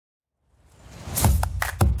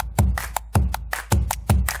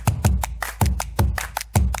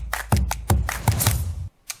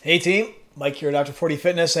Hey team, Mike here at Dr. 40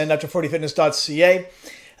 Fitness and Dr40Fitness.ca.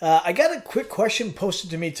 I got a quick question posted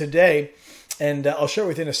to me today, and I'll share it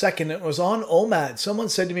with you in a second. It was on OMAD. Someone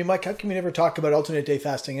said to me, Mike, how come you never talk about alternate day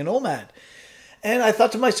fasting and OMAD? And I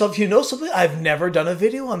thought to myself, you know something? I've never done a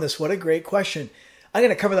video on this. What a great question. I'm going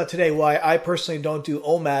to cover that today, why I personally don't do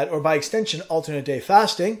OMAD, or by extension, alternate day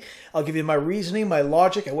fasting. I'll give you my reasoning, my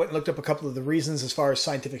logic. I went and looked up a couple of the reasons as far as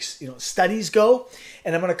scientific studies go,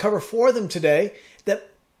 and I'm going to cover 4 of them today that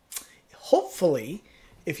hopefully,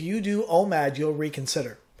 if you do OMAD, you'll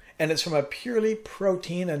reconsider. And it's from a purely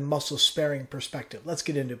protein and muscle sparing perspective. Let's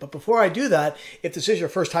get into it. But before I do that, if this is your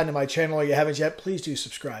first time to my channel or you haven't yet, please do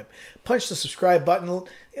subscribe. Punch the subscribe button,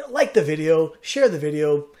 like the video, share the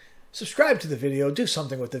video, subscribe to the video, do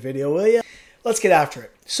something with the video, will you? Let's get after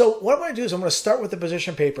it. So what I'm going to do is I'm going to start with the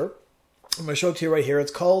position paper. I'm going to show it to you right here. It's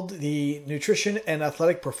called the Nutrition and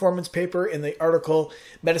Athletic Performance paper in the article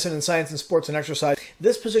Medicine and Science in Sports and Exercise.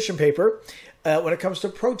 This position paper, when it comes to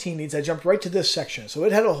protein needs, I jumped right to this section. So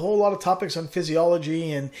it had a whole lot of topics on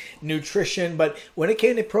physiology and nutrition, but when it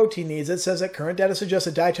came to protein needs, it says that current data suggests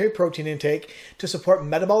a dietary protein intake to support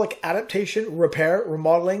metabolic adaptation, repair,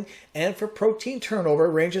 remodeling, and for protein turnover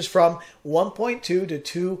ranges from 1.2 to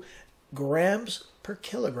 2 grams per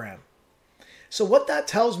kilogram. So what that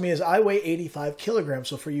tells me is I weigh 85 kilograms.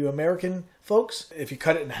 So for you American folks, if you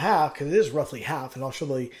cut it in half, because it is roughly half, and I'll show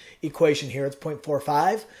the equation here, it's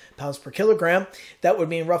 0.45 pounds per kilogram. That would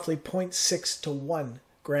mean roughly 0.6 to 1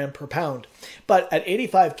 gram per pound. But at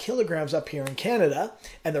 85 kilograms up here in Canada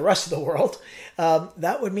and the rest of the world,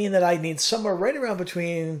 that would mean that I need somewhere right around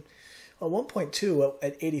between 1.2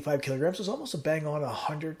 at 85 kilograms is almost a bang on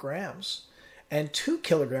 100 grams. And 2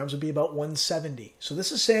 kilograms would be about 170. So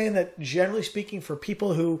this is saying that generally speaking, for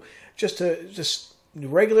people who just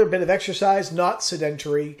regular bit of exercise, not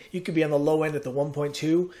sedentary, you could be on the low end at the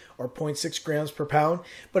 1.2 or 0.6 grams per pound,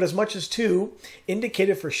 but as much as 2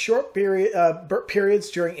 indicated for short periods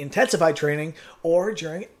during intensified training or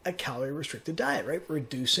during a calorie restricted diet, right?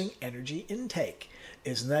 Reducing energy intake.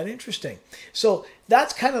 Isn't that interesting? So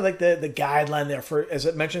that's kind of like the guideline there for, as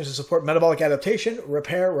it mentions, to support metabolic adaptation,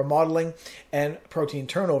 repair, remodeling, and protein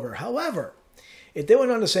turnover. However, it then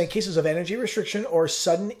went on to say in cases of energy restriction or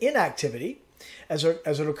sudden inactivity, as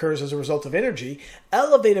it occurs as a result of energy,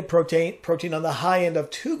 elevated protein on the high end of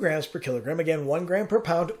 2 grams per kilogram, again, 1 gram per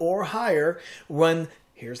pound or higher, when,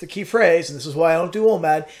 here's the key phrase, and this is why I don't do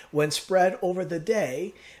OMAD, when spread over the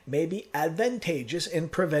day, may be advantageous in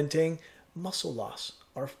preventing muscle loss,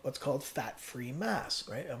 or what's called fat-free mass,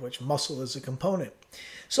 right, of which muscle is a component.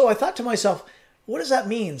 So I thought to myself, what does that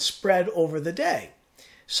mean, spread over the day?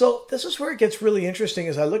 So this is where it gets really interesting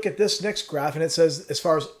as I look at this next graph, and it says as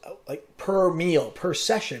far as like per meal, per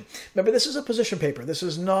session. Remember, this is a position paper. This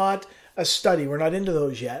is not a study. We're not into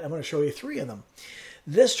those yet. I'm going to show you 3 of them.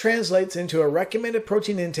 This translates into a recommended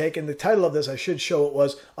protein intake, and the title of this, I should show it,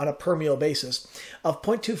 was on a per meal basis, of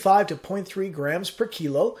 0.25 to 0.3 grams per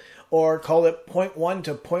kilo, or call it 0.1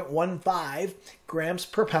 to 0.15 grams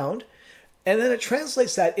per pound. And then it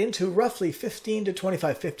translates that into roughly 15 to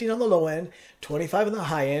 25, 15 on the low end, 25 on the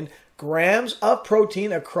high end, grams of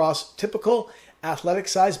protein across typical athletic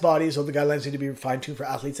sized bodies, so the guidelines need to be fine-tuned for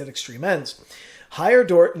athletes at extreme ends. Higher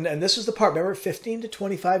Dorton, and this is the part, remember, 15 to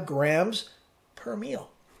 25 grams per meal.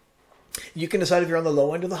 You can decide if you're on the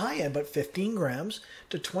low end or the high end, but 15 grams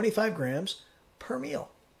to 25 grams per meal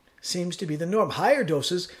seems to be the norm. Higher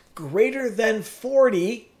doses, greater than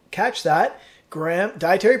 40, catch that, gram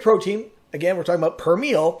dietary protein, again, we're talking about per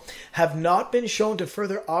meal, have not been shown to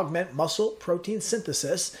further augment muscle protein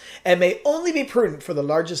synthesis and may only be prudent for the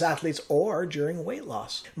largest athletes or during weight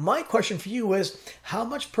loss. My question for you is, how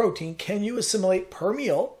much protein can you assimilate per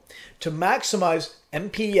meal to maximize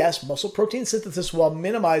MPS, muscle protein synthesis, while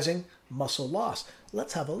minimizing muscle loss?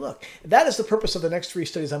 Let's have a look. That is the purpose of the next 3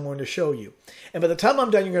 studies I'm going to show you. And by the time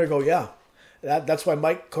I'm done, you're going to go, yeah, that's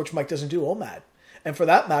why Coach Mike doesn't do OMAD. And for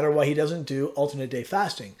that matter, why he doesn't do alternate day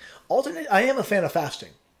fasting. I am a fan of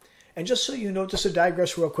fasting. And just so you know, just to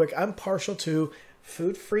digress real quick, I'm partial to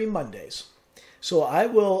food-free Mondays. So I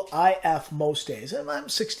will IF most days, and I'm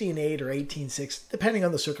 16-8 or 18-6, depending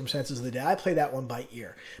on the circumstances of the day. I play that one by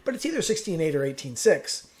ear. But it's either 16-8 or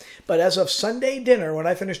 18-6. But as of Sunday dinner, when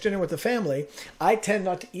I finish dinner with the family, I tend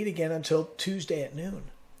not to eat again until Tuesday at noon.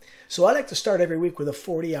 So I like to start every week with a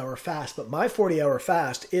 40-hour fast, but my 40-hour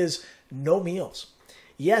fast is no meals.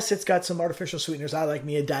 Yes, it's got some artificial sweeteners. I like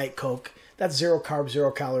me a Diet Coke. That's 0 carb,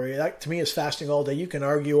 0 calorie. That to me is fasting all day. You can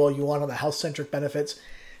argue all you want on the health-centric benefits.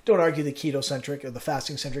 Don't argue the keto-centric or the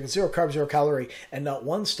fasting-centric. It's 0 carb, 0 calorie, and not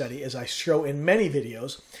one study, as I show in many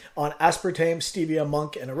videos, on aspartame, stevia,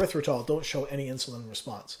 monk, and erythritol don't show any insulin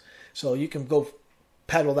response. So you can go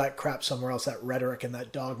peddle that crap somewhere else, that rhetoric and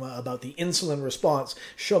that dogma about the insulin response.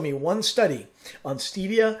 Show me one study on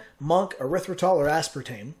stevia, monk, erythritol, or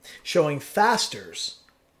aspartame showing fasters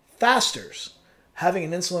having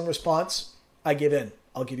an insulin response. I give in.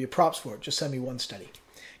 I'll give you props for it. Just send me one study.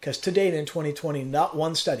 Because to date in 2020, not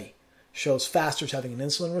one study shows fasters having an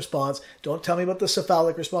insulin response. Don't tell me about the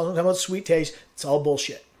cephalic response. Don't tell me about sweet taste. It's all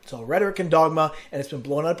bullshit. It's all rhetoric and dogma, and it's been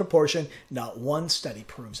blown out of proportion. Not one study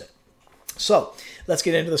proves it. So let's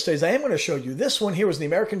get into the studies. I am going to show you. This one here was the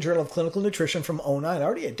American Journal of Clinical Nutrition from 2009,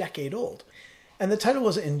 already a decade old. And the title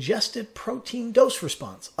was Ingested Protein Dose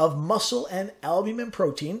Response of Muscle and Albumin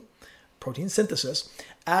Protein synthesis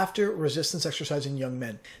after resistance exercise in young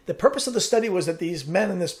men. The purpose of the study was that these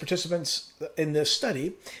men and these participants in this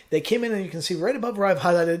study, they came in, and you can see right above where I've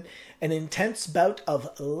highlighted an intense bout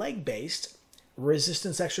of leg-based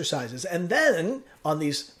resistance exercises. And then on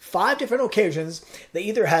these 5 different occasions, they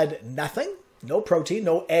either had nothing, no protein,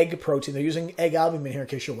 no egg protein. They're using egg albumin here in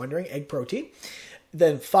case you're wondering, egg protein.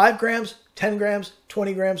 Then 5 grams, 10 grams,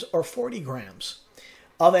 20 grams, or 40 grams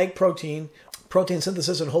of egg protein. Protein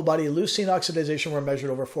synthesis and whole body leucine oxidation were measured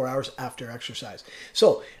over 4 hours after exercise.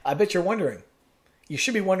 So I bet you're wondering, you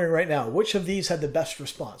should be wondering right now, which of these had the best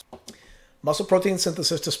response? Muscle protein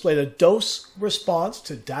synthesis displayed a dose response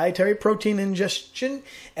to dietary protein ingestion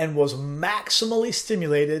and was maximally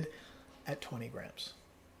stimulated at 20 grams.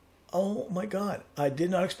 Oh my God, I did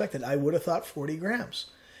not expect it. I would have thought 40 grams.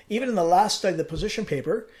 Even in the last study, the position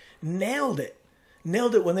paper nailed it.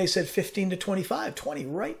 Nailed it when they said 15 to 25. 20,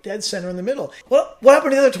 right dead center in the middle. What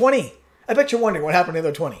happened to the other 20? I bet you're wondering what happened to the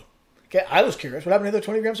other 20. Okay, I was curious. What happened to the other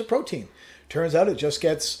 20 grams of protein? Turns out it just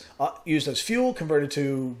gets used as fuel, converted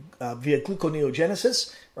to via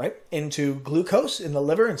gluconeogenesis, right, into glucose in the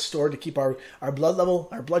liver and stored to keep our blood level,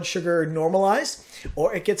 our blood sugar normalized,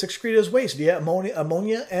 or it gets excreted as waste via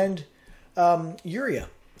ammonia and urea.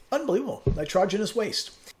 Unbelievable. Nitrogenous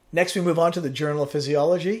waste. Next, we move on to the Journal of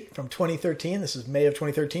Physiology from 2013. This is May of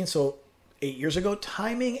 2013, so 8 years ago.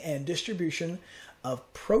 Timing and distribution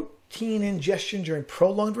of protein ingestion during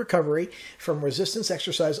prolonged recovery from resistance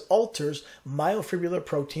exercise alters myofibrillar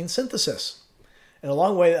protein synthesis. And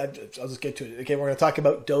along the way, I'll just get to it. Okay, we're going to talk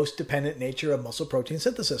about dose-dependent nature of muscle protein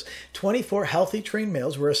synthesis. 24 healthy trained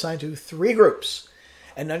males were assigned to 3 groups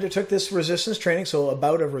and undertook this resistance training, so a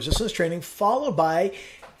bout of resistance training, followed by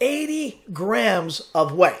 80 grams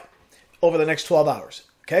of whey over the next 12 hours.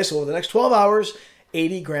 Okay, so over the next 12 hours,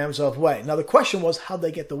 80 grams of whey. Now the question was, how'd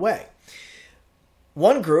they get the whey?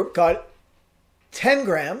 One group got 10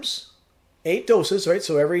 grams, 8 doses, right?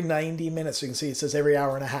 So every 90 minutes, you can see it says every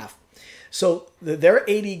hour and a half. So their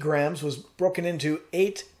 80 grams was broken into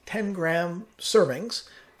 8 10-gram servings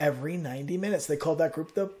every 90 minutes. They called that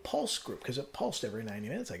group the pulse group because it pulsed every 90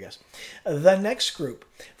 minutes, I guess. The next group,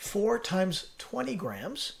 4 times 20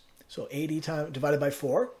 grams. So 80 divided by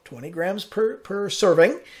 4, 20 grams per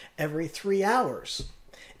serving every 3 hours,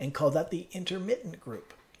 and called that the intermittent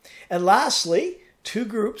group. And lastly,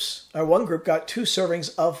 one group got 2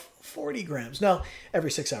 servings of 40 grams. Now,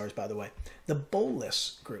 every 6 hours, by the way. The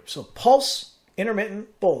bolus group. So pulse,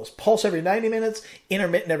 intermittent, bolus. Pulse every 90 minutes,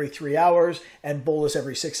 intermittent every 3 hours, and bolus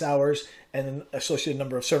every 6 hours, and an associated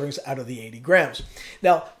number of servings out of the 80 grams.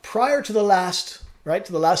 Now, prior to the last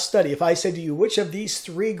study, if I said to you, which of these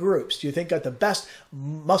 3 groups do you think got the best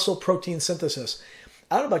muscle protein synthesis?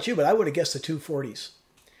 I don't know about you, but I would have guessed the 240s.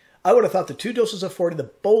 I would have thought the 2 doses of 40, the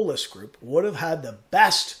bolus group, would have had the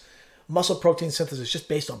best muscle protein synthesis just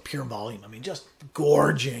based on pure volume. I mean, just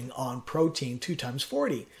gorging on protein 2 times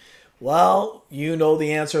 40. Well, you know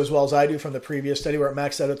the answer as well as I do from the previous study where it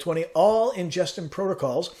maxed out at 20. All ingestion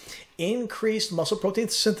protocols increased muscle protein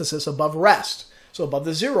synthesis above rest, so above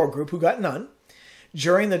the 0 group who got none,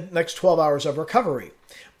 during the next 12 hours of recovery.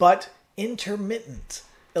 But intermittent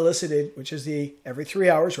elicited, which is the every 3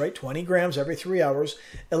 hours, right? 20 grams every 3 hours,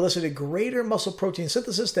 elicited greater muscle protein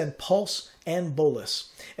synthesis than pulse and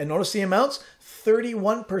bolus. And notice the amounts,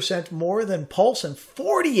 31% more than pulse and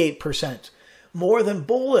 48% more than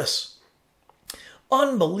bolus.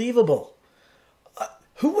 Unbelievable.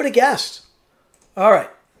 Who would have guessed? All right.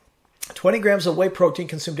 20 grams of whey protein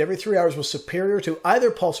consumed every 3 hours was superior to either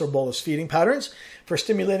pulse or bolus feeding patterns for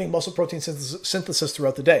stimulating muscle protein synthesis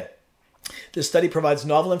throughout the day. This study provides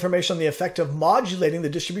novel information on the effect of modulating the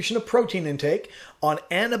distribution of protein intake on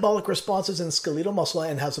anabolic responses in skeletal muscle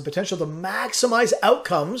and has the potential to maximize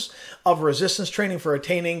outcomes of resistance training for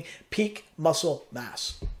attaining peak muscle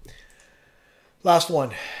mass. Last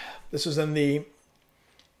one. This is in the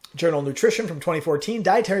Journal of Nutrition from 2014.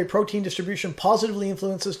 Dietary protein distribution positively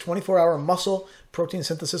influences 24-hour muscle protein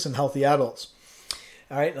synthesis in healthy adults.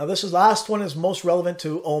 All right, now this is last one is most relevant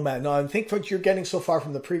to OMAD. Now I think what you're getting so far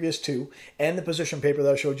from the previous two and the position paper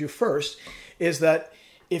that I showed you first is that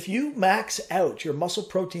if you max out your muscle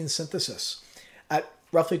protein synthesis at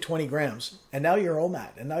roughly 20 grams, and now you're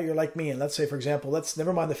OMAD, and now you're like me, and let's say, for example, let's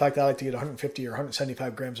never mind the fact that I like to get 150 or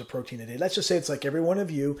 175 grams of protein a day. Let's just say it's like every one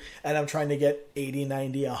of you, and I'm trying to get 80,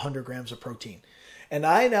 90, 100 grams of protein. And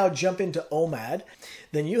I now jump into OMAD,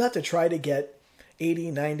 then you have to try to get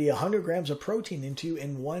 80, 90, 100 grams of protein into you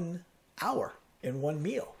in 1 hour, in one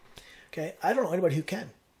meal. Okay, I don't know anybody who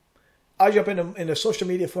can. I jump into social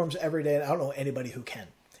media forums every day, and I don't know anybody who can.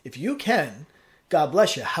 If you can, God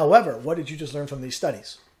bless you. However, what did you just learn from these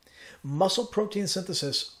studies? Muscle protein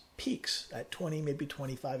synthesis peaks at 20, maybe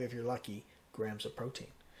 25 if you're lucky, grams of protein.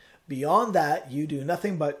 Beyond that, you do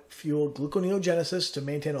nothing but fuel gluconeogenesis to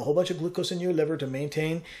maintain a whole bunch of glucose in your liver, to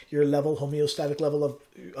maintain your level, homeostatic level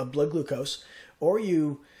of blood glucose, or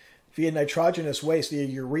you, via nitrogenous waste, via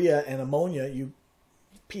urea and ammonia, you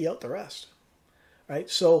pee out the rest. Right?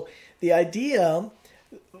 So the idea,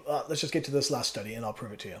 let's just get to this last study and I'll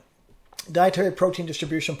prove it to you. Dietary protein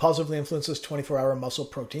distribution positively influences 24-hour muscle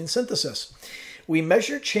protein synthesis. We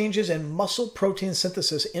measure changes in muscle protein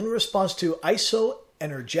synthesis in response to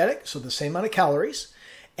isoenergetic, so the same amount of calories,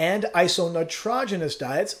 and isonitrogenous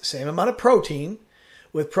diets, same amount of protein,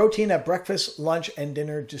 with protein at breakfast, lunch, and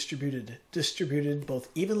dinner distributed both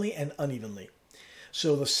evenly and unevenly.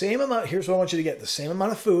 So the same amount, here's what I want you to get, the same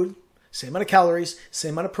amount of food, same amount of calories,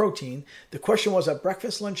 same amount of protein. The question was at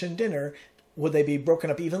breakfast, lunch, and dinner, would they be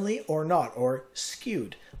broken up evenly or not, or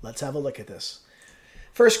skewed? Let's have a look at this.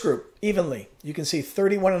 First group, evenly. You can see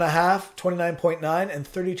 31.5, 29.9, and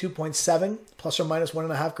 32.7, plus or minus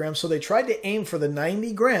 1.5 grams. So they tried to aim for the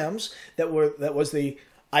 90 grams that was the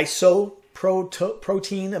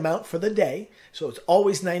isoprotein amount for the day. So it's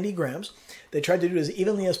always 90 grams. They tried to do it as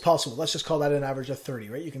evenly as possible. Let's just call that an average of 30,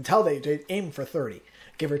 right? You can tell they aim for 30,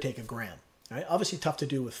 give or take a gram. Right? Obviously tough to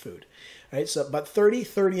do with food. Right? So, but 30,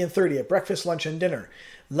 30, and 30 at breakfast, lunch, and dinner.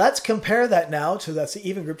 Let's compare that now to, that's the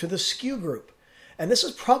even group, to the skew group. And this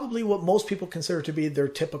is probably what most people consider to be their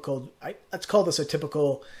typical, let's call this a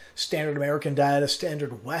typical standard American diet, a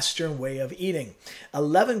standard Western way of eating.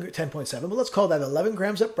 10.7, but let's call that 11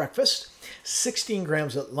 grams at breakfast, 16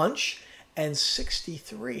 grams at lunch, and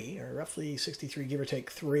 63, or roughly 63, give or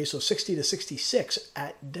take 3, so 60 to 66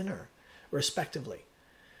 at dinner, respectively.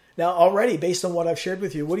 Now, already, based on what I've shared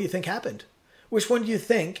with you, what do you think happened? Which one do you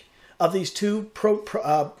think of these two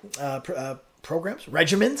programs,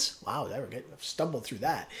 regimens? Wow, I've stumbled through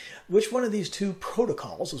that. Which one of these two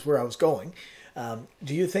protocols is where I was going?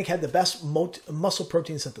 Do you think had the best muscle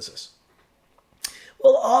protein synthesis?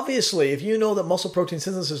 Well, obviously, if you know that muscle protein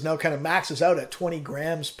synthesis now kind of maxes out at 20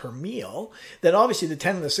 grams per meal, then obviously the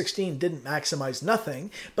 10 and the 16 didn't maximize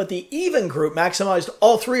nothing, but the even group maximized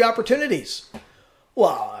all three opportunities.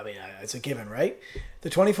 Well, I mean, it's a given, right? The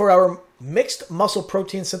 24-hour mixed muscle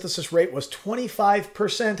protein synthesis rate was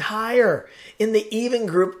 25% higher in the even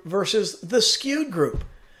group versus the skewed group.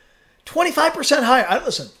 25% higher.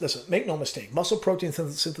 Listen, make no mistake. Muscle protein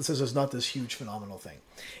synthesis is not this huge phenomenal thing.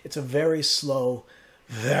 It's a very slow,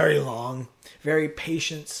 very long, very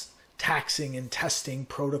patience-taxing and testing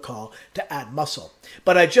protocol to add muscle.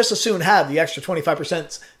 But I just as soon have the extra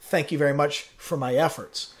 25%. Thank you very much for my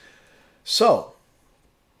efforts. So,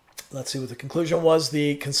 let's see what the conclusion was.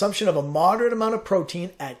 The consumption of a moderate amount of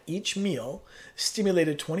protein at each meal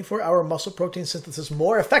stimulated 24-hour muscle protein synthesis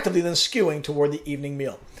more effectively than skewing toward the evening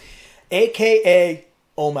meal, aka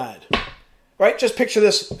OMAD. Right? Just picture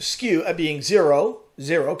this skew at being 0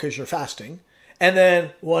 because you're fasting, and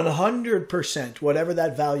then 100%, whatever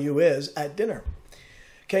that value is, at dinner.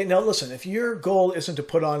 Okay, now listen, if your goal isn't to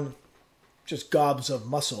put on just gobs of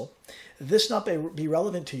muscle, this not be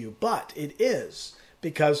relevant to you, but it is.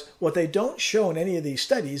 Because what they don't show in any of these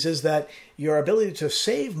studies is that your ability to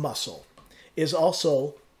save muscle is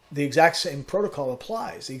also the exact same protocol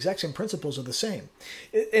applies. The exact same principles are the same.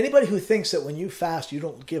 Anybody who thinks that when you fast, you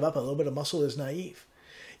don't give up a little bit of muscle is naive.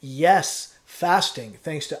 Yes, fasting,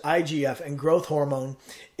 thanks to IGF and growth hormone,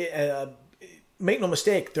 make no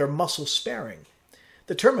mistake, they're muscle sparing.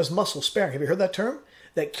 The term is muscle sparing. Have you heard that term?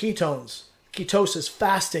 That ketones, Ketosis,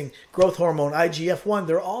 fasting, growth hormone, IGF-1,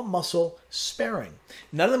 they're all muscle sparing.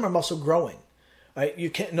 None of them are muscle growing. Right? You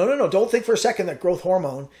can't. No. Don't think for a second that growth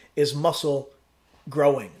hormone is muscle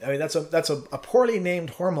growing. I mean, that's a poorly named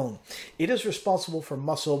hormone. It is responsible for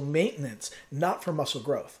muscle maintenance, not for muscle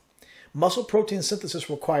growth. Muscle protein synthesis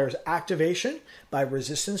requires activation by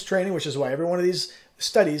resistance training, which is why every one of these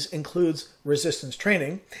studies includes resistance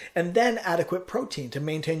training, and then adequate protein to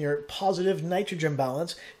maintain your positive nitrogen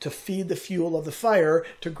balance to feed the fuel of the fire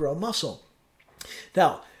to grow muscle.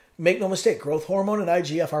 Now, make no mistake, growth hormone and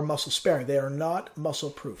IGF are muscle sparing. They are not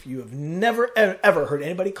muscle proof. You have never, ever heard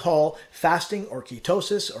anybody call fasting or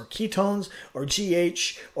ketosis or ketones or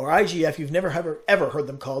GH or IGF, you've never ever heard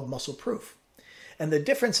them called muscle proof. And the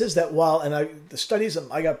difference is that the studies,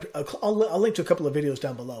 I'll link to a couple of videos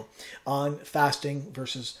down below on fasting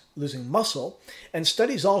versus losing muscle. And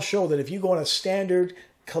studies all show that if you go on a standard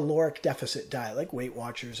caloric deficit diet, like Weight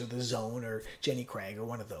Watchers or The Zone or Jenny Craig or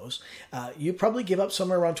one of those, you probably give up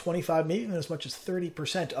somewhere around 25, maybe even as much as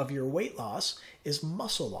 30% of your weight loss is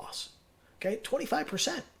muscle loss. Okay,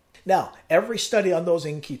 25%. Now, every study on those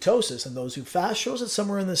in ketosis and those who fast shows it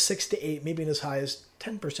somewhere in the 6 to 8, maybe as high as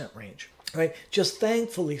 10% range. Right? Just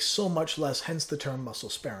thankfully so much less, hence the term muscle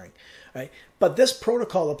sparing. Right? But this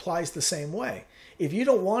protocol applies the same way. If you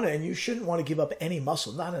don't want to, and you shouldn't want to give up any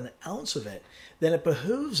muscle, not an ounce of it, then it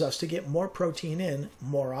behooves us to get more protein in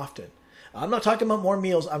more often. I'm not talking about more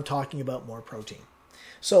meals, I'm talking about more protein.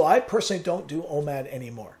 So I personally don't do OMAD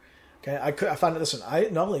anymore. Okay, I found, listen,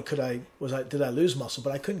 not only did I lose muscle,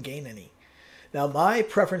 but I couldn't gain any. Now, my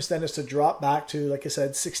preference then is to drop back to, like I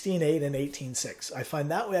said, 16.8 and 18.6. I find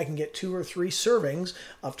that way I can get 2 or 3 servings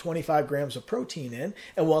of 25 grams of protein in.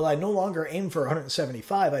 And while I no longer aim for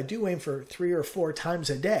 175, I do aim for 3 or 4 times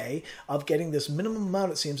a day of getting this minimum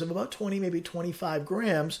amount, it seems, of about 20, maybe 25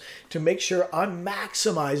 grams to make sure I'm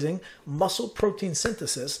maximizing muscle protein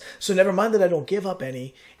synthesis. So never mind that I don't give up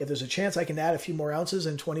any. If there's a chance I can add a few more ounces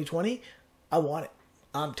in 2020, I want it.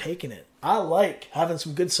 I'm taking it. I like having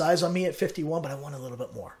some good size on me at 51, but I want a little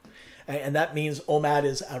bit more. And that means OMAD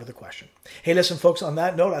is out of the question. Hey, listen, folks, on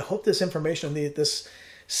that note, I hope this information, these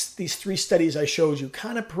 3 studies I showed you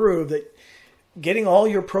kind of prove that getting all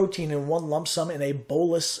your protein in one lump sum in a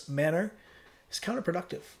bolus manner is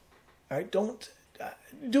counterproductive. All right? Don't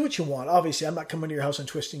do what you want. Obviously, I'm not coming to your house and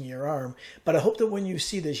twisting your arm, but I hope that when you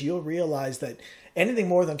see this, you'll realize that anything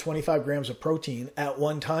more than 25 grams of protein at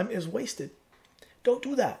one time is wasted. Don't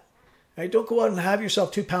do that. Right? Don't go out and have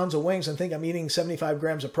yourself 2 pounds of wings and think I'm eating 75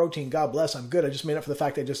 grams of protein. God bless, I'm good. I just made up for the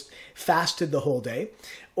fact I just fasted the whole day.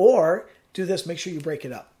 Or do this, make sure you break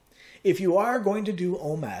it up. If you are going to do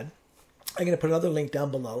OMAD, I'm going to put another link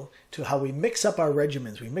down below to how we mix up our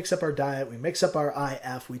regimens. We mix up our diet. We mix up our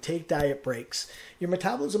IF. We take diet breaks. Your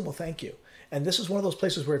metabolism will thank you. And this is one of those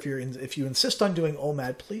places where if you insist on doing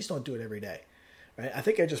OMAD, please don't do it every day. Right? I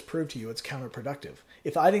think I just proved to you it's counterproductive.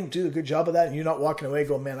 If I didn't do a good job of that and you're not walking away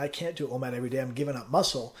going, man, I can't do OMAD every day, I'm giving up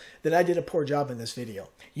muscle, then I did a poor job in this video.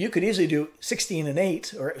 You could easily do 16 and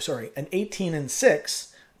 8, or sorry, an 18 and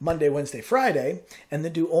 6, Monday, Wednesday, Friday, and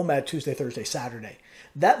then do OMAD Tuesday, Thursday, Saturday.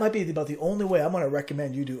 That might be about the only way I'm going to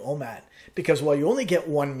recommend you do OMAD. Because while you only get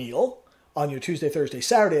 1 meal on your Tuesday, Thursday,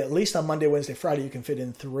 Saturday, at least on Monday, Wednesday, Friday, you can fit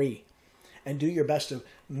in 3. And do your best to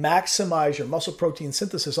maximize your muscle protein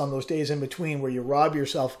synthesis on those days in between where you rob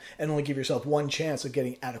yourself and only give yourself 1 chance of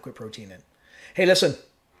getting adequate protein in. Hey, listen,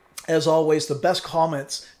 as always, the best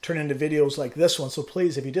comments turn into videos like this one. So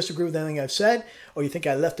please, if you disagree with anything I've said, or you think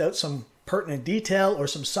I left out some pertinent detail or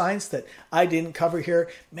some science that I didn't cover here,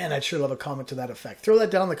 man, I'd sure love a comment to that effect. Throw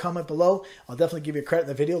that down in the comment below. I'll definitely give you credit in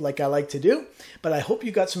the video like I like to do. But I hope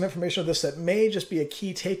you got some information on this that may just be a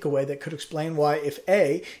key takeaway that could explain why, if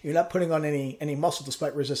A, you're not putting on any muscle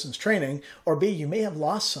despite resistance training, or B, you may have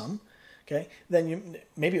lost some, okay, then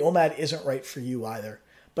maybe OMAD isn't right for you either.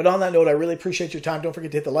 But on that note, I really appreciate your time. Don't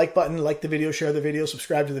forget to hit the like button, like the video, share the video,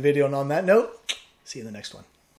 subscribe to the video. And on that note, see you in the next one.